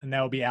 and that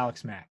will be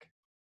Alex Mack.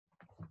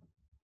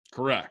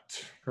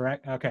 Correct.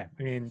 Okay.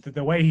 I mean,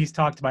 the way he's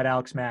talked about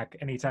Alex Mack,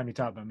 anytime you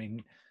talk about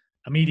him,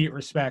 immediate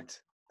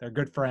respect. They're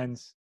good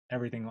friends,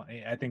 everything.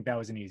 I think that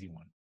was an easy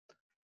one.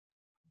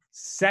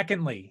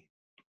 Secondly,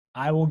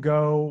 I will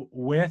go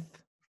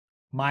with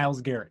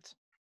Myles Garrett.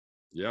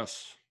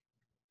 Yes.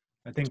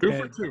 I think 2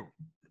 for 2.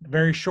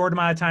 very short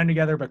amount of time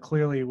together, but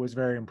clearly was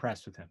very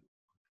impressed with him.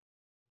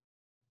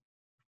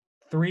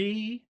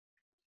 3,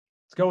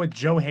 let's go with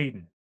Joe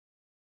Hayden.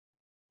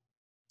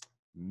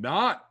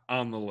 Not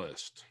on the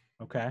list.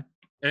 Okay.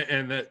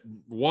 And that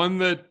one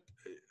that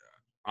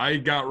I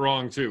got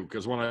wrong too,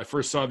 because when I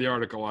first saw the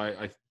article,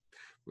 I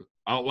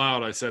out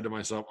loud I said to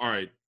myself, all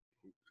right,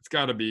 it's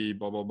got to be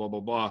blah, blah, blah, blah,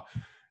 blah.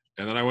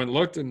 And then I went and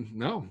looked, and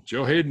no,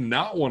 Joe Hayden,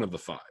 not one of the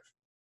 5.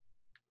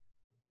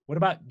 What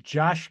about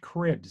Josh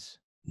Cribbs?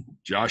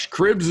 Josh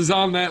Cribbs is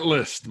on that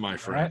list, my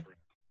friend. Right.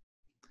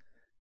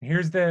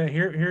 Here's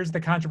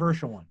the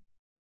controversial one.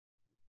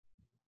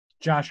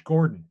 Josh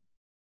Gordon.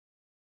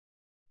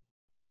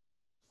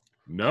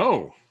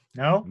 No,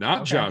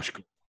 not okay. Josh.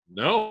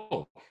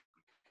 No.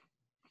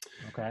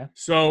 Okay.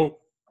 So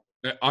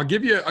I'll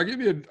give you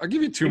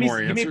 2 more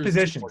answers. Give me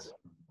positions.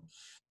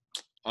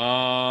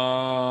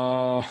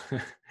 Well,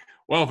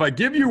 if I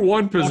give you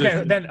one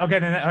position, all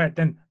right.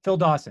 Then Phil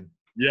Dawson.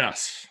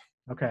 Yes.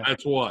 Okay.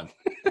 That's one.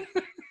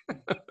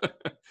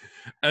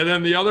 And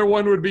then the other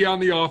one would be on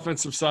the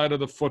offensive side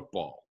of the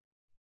football.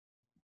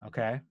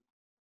 Okay.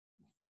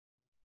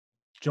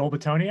 Joel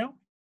Bitonio?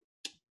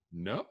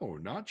 No,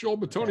 not Joel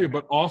Bitonio,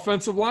 but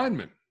offensive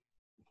lineman.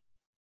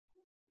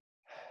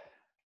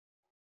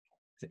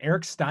 Is it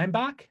Eric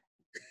Steinbach?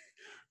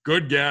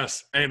 Good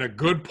guess, and a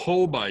good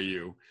pull by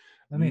you.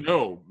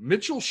 No,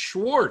 Mitchell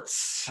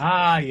Schwartz.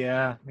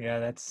 Yeah,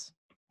 that's.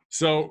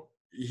 So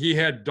he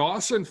had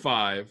Dawson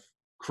 5,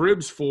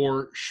 Cribbs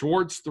 4,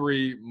 Schwartz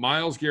 3,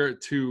 Myles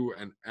Garrett 2,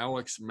 and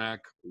Alex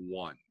Mack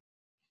 1.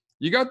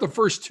 You got the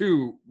first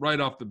 2 right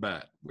off the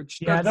bat.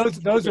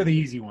 Those are the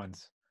easy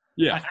ones.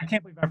 Yeah, I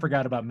can't believe I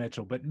forgot about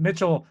Mitchell. But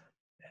Mitchell,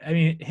 I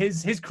mean,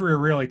 his career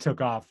really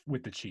took off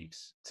with the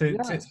Chiefs. To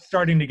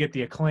starting to get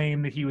the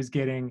acclaim that he was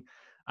getting.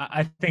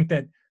 I think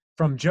that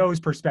from Joe's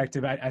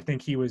perspective, I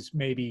think he was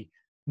maybe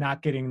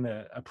not getting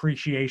the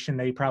appreciation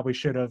that he probably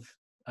should have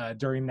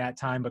during that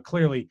time. But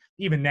clearly,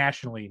 even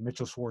nationally,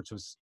 Mitchell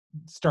Schwartz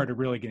started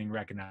really getting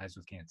recognized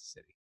with Kansas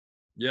City.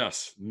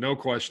 Yes, no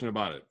question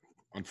about it.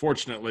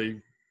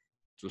 Unfortunately,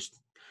 just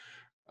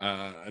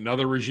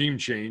another regime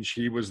change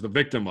he was the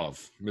victim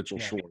of, Mitchell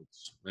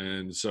Schwartz.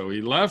 And so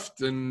he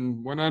left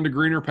and went on to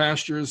greener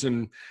pastures,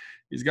 and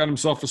he's got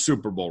himself a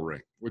Super Bowl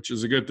ring, which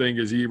is a good thing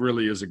because he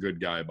really is a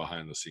good guy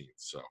behind the scenes.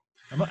 So,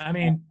 I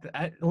mean,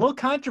 a little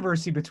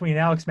controversy between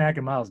Alex Mack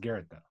and Myles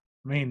Garrett, though.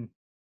 I mean,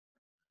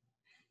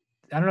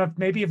 I don't know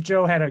if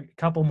Joe had a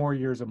couple more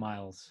years of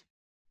Myles.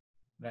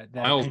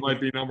 Myles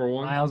might be number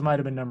 1. Myles might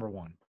have been number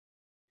 1.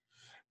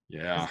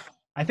 Yeah.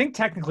 I think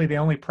technically they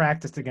only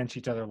practiced against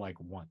each other like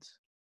once.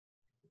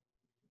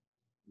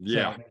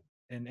 Yeah. So,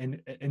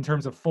 in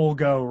terms of full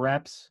go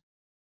reps,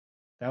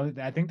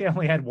 I think they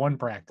only had 1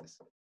 practice.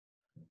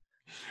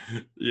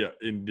 Yeah,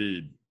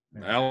 indeed.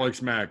 Yeah.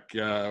 Alex Mack,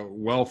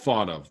 well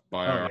thought of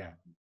by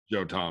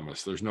Joe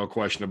Thomas. There's no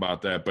question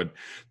about that. But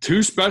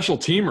 2 special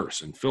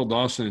teamers, and Phil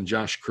Dawson and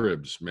Josh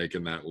Cribbs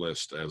making that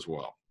list as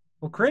well.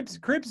 Well,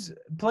 Cribbs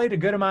played a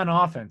good amount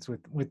of offense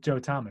with Joe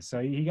Thomas,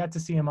 so he got to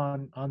see him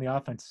on the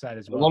offensive side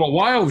as well. A little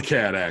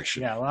wildcat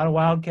action. Yeah, a lot of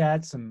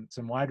wildcats, some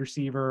wide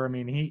receiver. I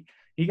mean,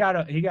 he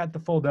got the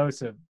full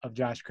dose of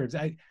Josh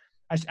Cribbs.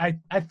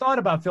 I thought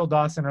about Phil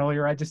Dawson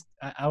earlier. I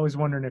was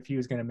wondering if he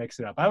was going to mix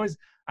it up. I was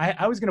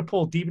going to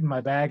pull deep in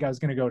my bag. I was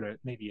going to go to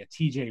maybe a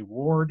TJ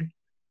Ward.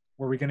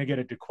 Were we going to get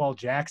a DeQuell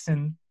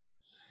Jackson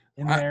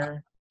in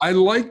there? I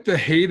like the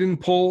Hayden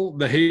pull.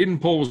 The Hayden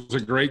pull was a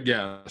great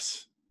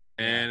guess.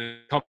 And a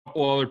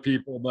couple other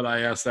people that I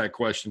asked that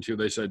question to,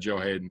 they said Joe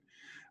Hayden.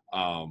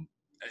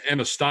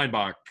 And a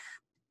Steinbach.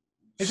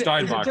 It's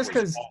just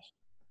because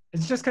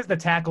the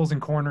tackles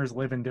and corners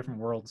live in different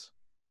worlds.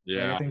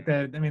 Yeah. I think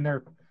that,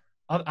 they're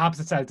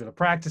opposite sides of the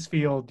practice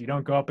field. You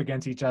don't go up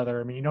against each other.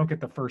 I mean, you don't get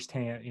the first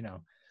hand,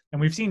 And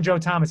we've seen Joe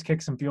Thomas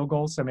kick some field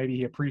goals, so maybe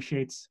he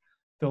appreciates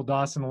Phil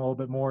Dawson a little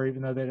bit more,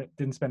 even though they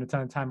didn't spend a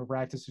ton of time of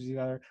practice with each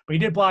other. But he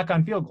did block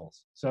on field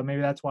goals, so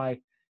maybe that's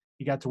why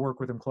he got to work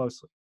with him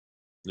closely.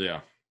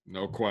 Yeah,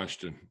 no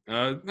question.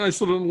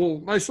 Nice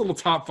little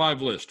top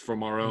 5 list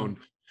from our own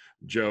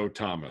Joe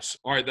Thomas.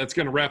 All right, that's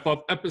going to wrap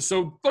up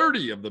episode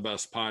 30 of the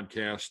best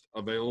podcast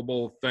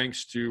available.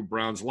 Thanks to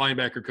Browns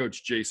linebacker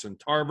coach Jason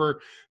Tarver.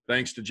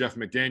 Thanks to Jeff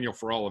McDaniel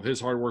for all of his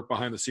hard work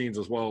behind the scenes,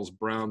 as well as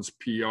Browns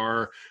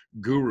PR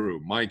guru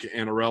Mike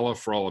Annarella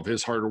for all of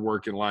his hard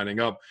work in lining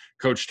up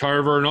Coach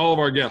Tarver and all of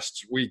our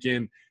guests week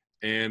in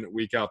and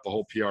week out. The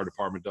whole PR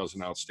department does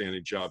an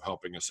outstanding job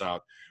helping us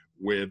out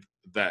with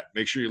that.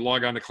 Make sure you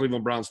log on to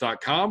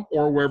clevelandbrowns.com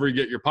or wherever you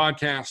get your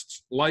podcasts.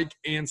 Like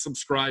and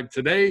subscribe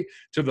today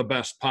to the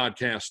best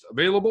podcast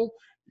available.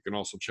 You can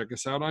also check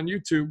us out on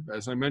YouTube,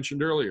 as I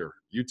mentioned earlier,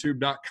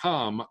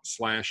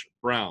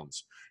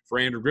 youtube.com/Browns. For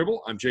Andrew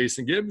Gribble, I'm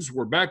Jason Gibbs.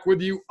 We're back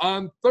with you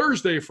on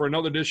Thursday for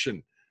another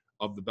edition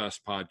of the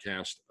best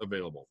podcast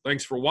available.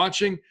 Thanks for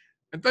watching,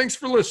 and thanks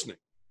for listening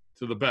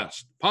to the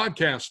best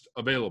podcast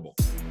available.